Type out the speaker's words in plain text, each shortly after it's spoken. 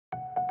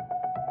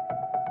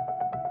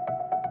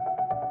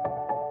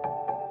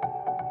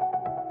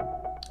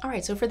All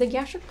right, so for the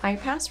gastric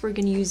bypass, we're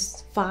going to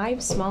use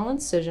 5 small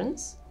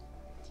incisions.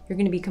 You're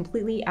going to be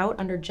completely out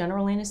under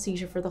general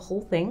anesthesia for the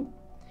whole thing.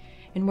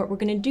 And what we're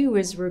going to do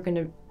is we're going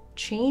to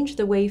change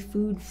the way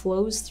food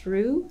flows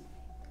through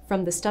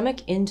from the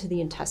stomach into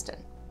the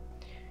intestine.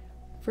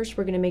 First,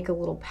 we're going to make a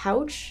little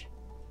pouch.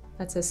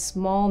 That's a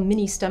small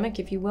mini stomach,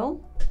 if you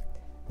will.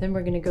 Then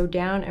we're going to go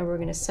down and we're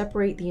going to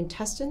separate the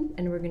intestine,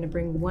 and we're going to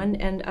bring one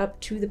end up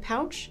to the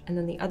pouch, and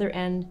then the other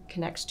end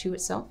connects to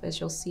itself, as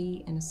you'll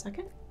see in a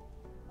second.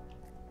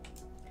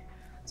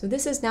 So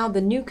this is now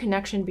the new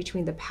connection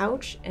between the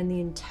pouch and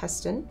the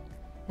intestine,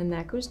 and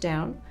that goes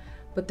down.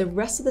 But the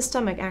rest of the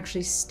stomach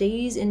actually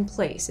stays in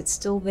place. It's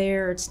still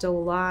there, it's still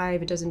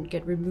alive, it doesn't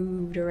get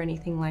removed or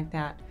anything like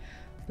that.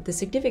 But the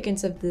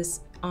significance of this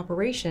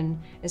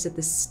operation is that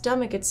the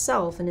stomach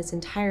itself in its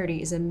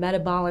entirety is a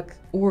metabolic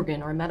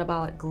organ or a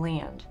metabolic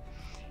gland.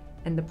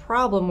 And the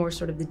problem, or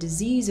sort of the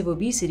disease of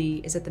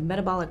obesity, is that the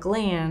metabolic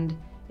gland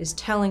is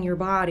telling your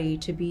body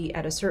to be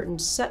at a certain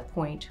set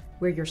point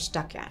where you're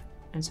stuck at.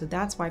 And so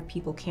that's why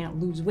people can't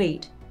lose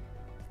weight,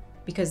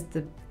 because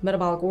the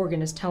metabolic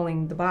organ is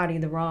telling the body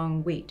the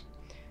wrong weight.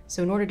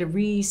 So in order to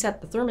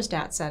reset the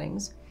thermostat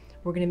settings,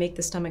 we're going to make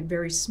the stomach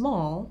very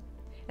small,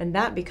 and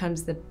that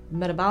becomes the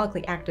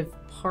metabolically active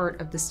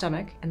part of the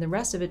stomach, and the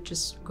rest of it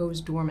just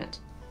goes dormant.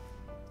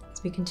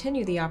 As we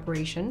continue the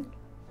operation,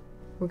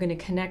 we're going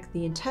to connect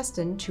the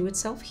intestine to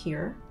itself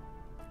here.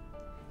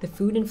 The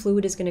food and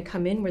fluid is going to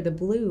come in where the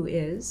blue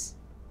is,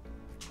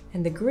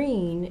 and the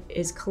green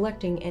is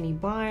collecting any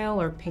bile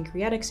or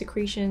pancreatic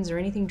secretions or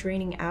anything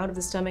draining out of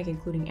the stomach,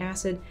 including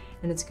acid,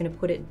 and it's going to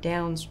put it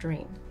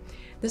downstream.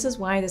 This is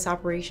why this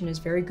operation is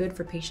very good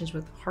for patients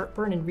with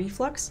heartburn and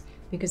reflux,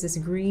 because this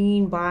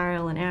green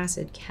bile and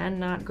acid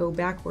cannot go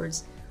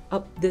backwards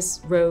up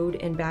this road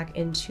and back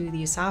into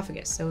the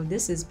esophagus. So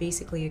this is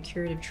basically a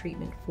curative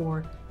treatment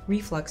for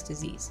reflux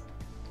disease.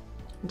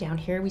 Down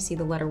here we see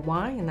the letter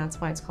Y, and that's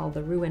why it's called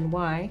the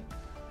Roux-en-Y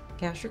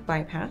gastric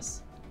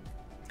bypass,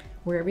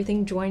 where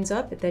everything joins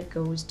up, that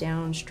goes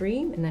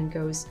downstream and then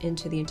goes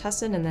into the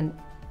intestine and then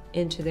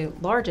into the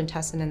large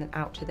intestine and then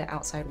out to the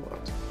outside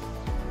world.